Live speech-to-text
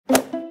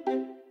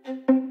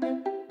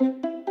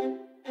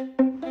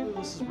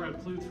This is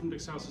Brad Pluth from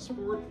Dick's House of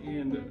Sport,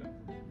 and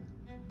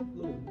a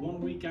little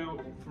 1 week out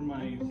from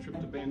my trip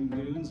to Bandon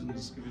Dunes, and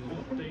just give you a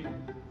little update.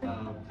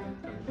 Got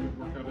a good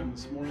workout in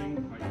this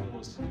morning. My goal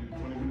was to do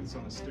 20 minutes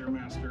on a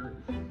Stairmaster,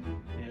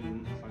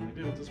 and finally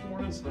did it this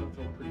morning, so that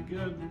felt pretty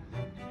good.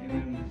 And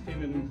then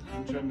came in,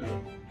 I'm trying to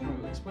kind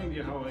of explain to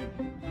you how I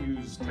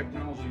use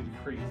technology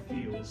to create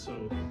feels.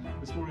 So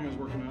this morning I was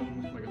working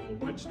on like a little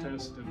wedge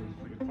test, and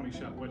like a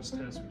 20-shot wedge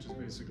test, which is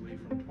basically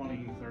from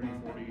 20, 30,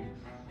 40,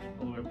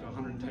 all the way up to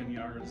 110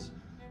 yards.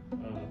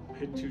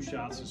 Hit 2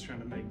 shots, just trying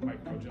to make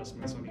micro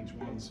adjustments on each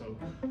one. So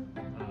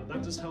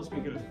that just helps me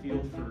get a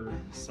feel for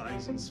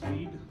size and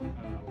speed.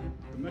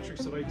 The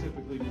metrics that I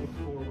typically look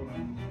for when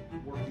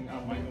I'm working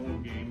on my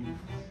own game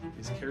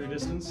is carry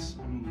distance.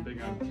 I'm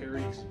big on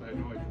carry because I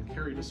know I can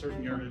carry to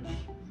certain yardage.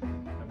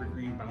 Every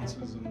green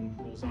bounces and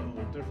rolls out a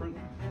little different.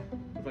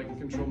 If I can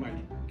control my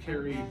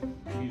carry,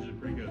 I'm usually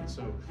pretty good.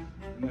 So,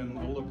 and then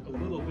I'll look a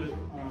little bit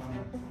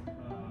on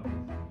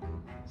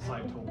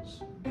side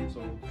totals. So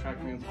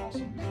TrackMan's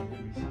awesome because it'll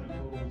give me side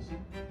totals.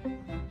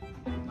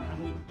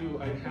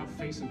 I have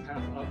face and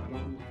path up. I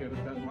don't look at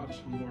it that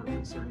much. I'm more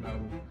concerned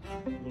on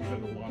a little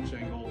bit of launch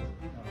angle.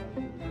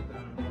 Look at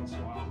that every once in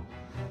a while.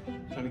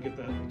 Trying to get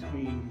that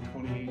between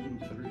 28 and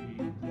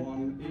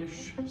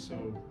 31-ish. So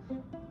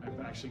I've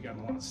actually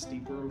gotten a lot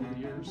steeper over the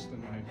years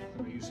than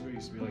I used to be. I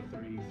used to be like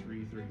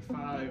 33, 35.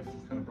 Kind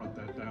of brought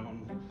that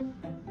down.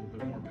 A little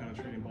bit more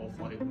penetrating ball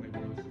flight and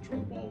able to control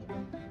the ball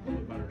a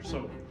little bit better.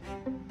 So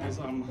as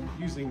I'm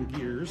using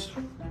gears,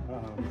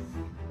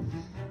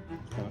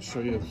 I'll show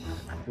you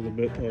a little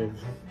bit of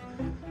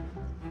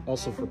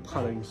also for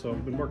putting. So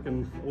I've been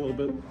working a little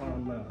bit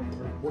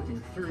on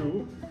working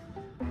through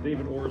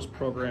David Orr's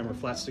program, or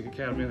Flat Stick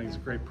Academy. I think it's a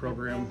great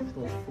program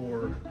both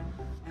for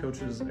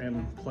coaches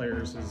and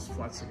players. His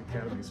Flat Stick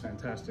Academy is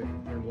fantastic.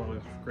 Learned a lot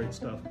of great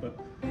stuff, but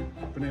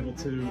been able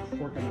to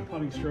work on my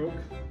putting stroke.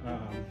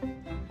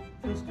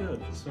 Feels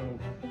good. So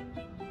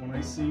when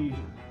I see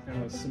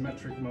kind of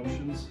symmetric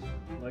motions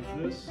like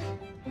this,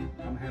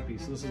 I'm happy.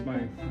 So this is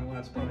my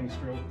last putting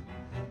stroke.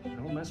 I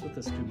don't mess with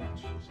this too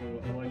much.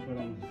 So I like what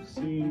I'm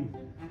seeing.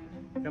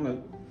 Kind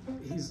of,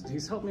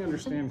 he's helped me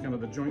understand kind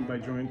of the joint by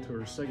joint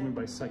or segment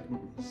by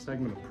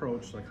segment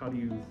approach. Like how do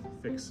you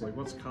fix, like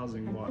what's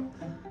causing what?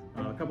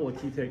 A couple of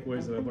key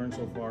takeaways that I've learned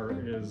so far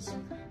is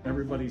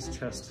everybody's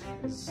chest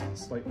is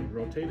slightly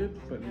rotated,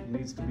 but it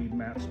needs to be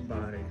matched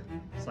by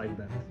side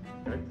bend,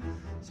 okay?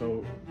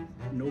 So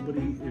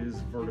nobody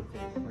is vertical.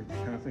 Like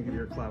kind of think of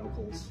your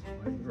clavicles,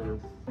 or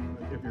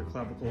if your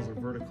clavicles are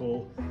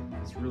vertical,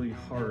 it's really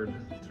hard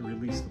to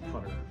release the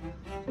putter.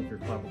 So if your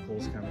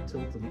clavicles kind of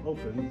tilt and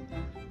open,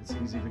 it's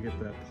easy to get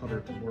that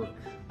putter to work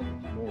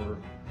more,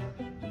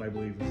 what I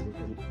believe is a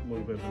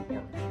little bit of an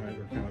arc, right?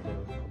 Or kind of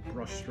a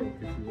brush stroke,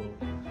 if you will.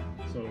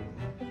 So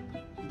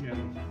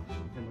again,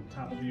 from a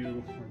top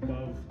view or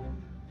above,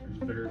 there's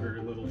very,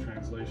 very little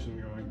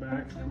translation going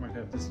back. I might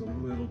have just a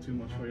little too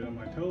much weight on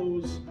my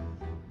toes.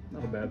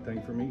 Not a bad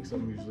thing for me because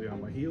I'm usually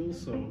on my heels,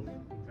 so I'm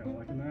kind of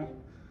liking that.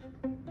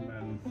 And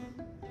then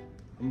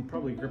I'm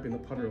probably gripping the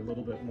putter a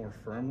little bit more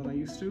firm than I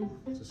used to,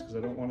 just because I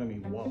don't want any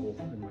wobble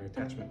in my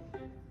attachment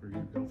for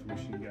you golf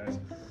machine guys.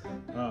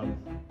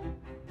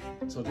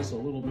 So just a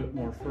little bit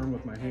more firm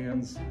with my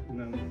hands, and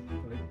then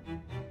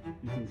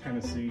you can kind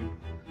of see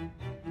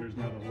there's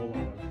not a whole lot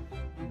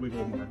of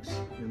wiggle marks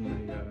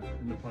in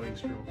the putting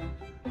stroke.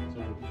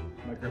 So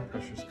my grip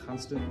pressure is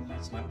constant;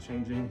 it's not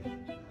changing.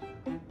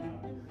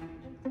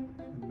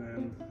 And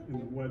then in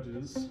the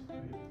wedges,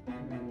 I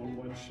have one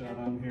wedge shot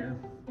on here.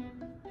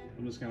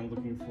 I'm just kind of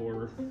looking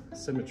for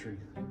symmetry.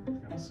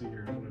 Kind of see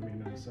here what I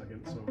mean in a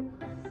second. So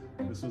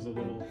this was a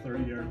little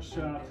 30-yard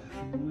shot,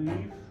 I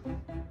believe.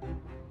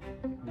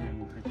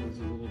 And actually this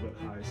is a little bit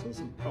high, so this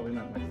is probably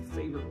not my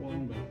favorite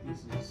one, but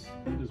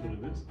it is what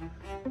it is.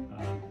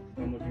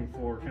 I'm looking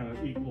for kind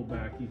of equal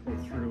back, equal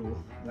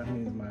through. That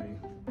means my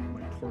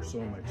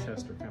torso and my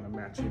chest are kind of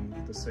matching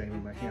the same,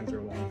 and my hands are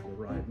along for the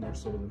ride, more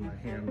so than my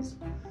hands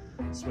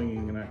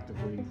swinging and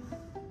actively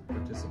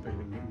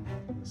participating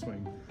in the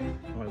swing.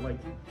 Now, I like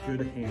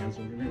good hands,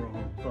 don't get me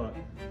wrong, but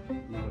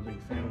I'm not a big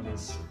fan of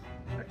this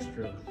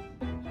extra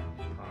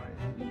high.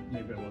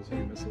 Maybe I was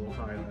hitting this a little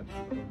high, and that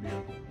would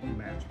be a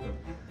match, but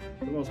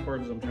for the most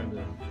part, as I'm trying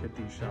to hit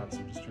these shots,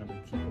 I'm just trying to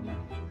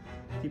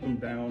keep them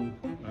down,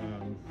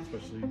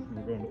 especially when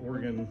we're going to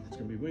Oregon. It's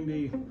going to be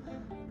windy,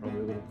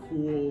 probably a little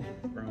cool.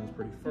 The ground's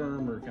pretty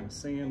firm, or kind of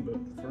sand,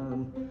 but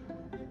firm.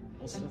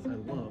 All stuff I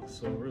love,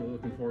 so really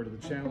looking forward to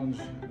the challenge.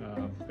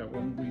 Got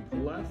 1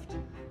 week left.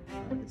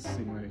 I get to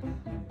see my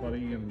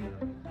buddy, and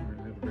we're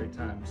gonna have a great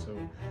time. So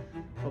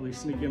probably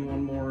sneak in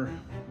one more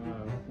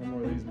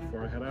of these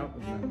before I head out,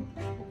 and then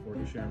look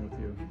forward to sharing with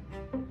you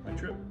my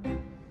trip.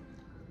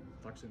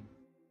 Talk soon.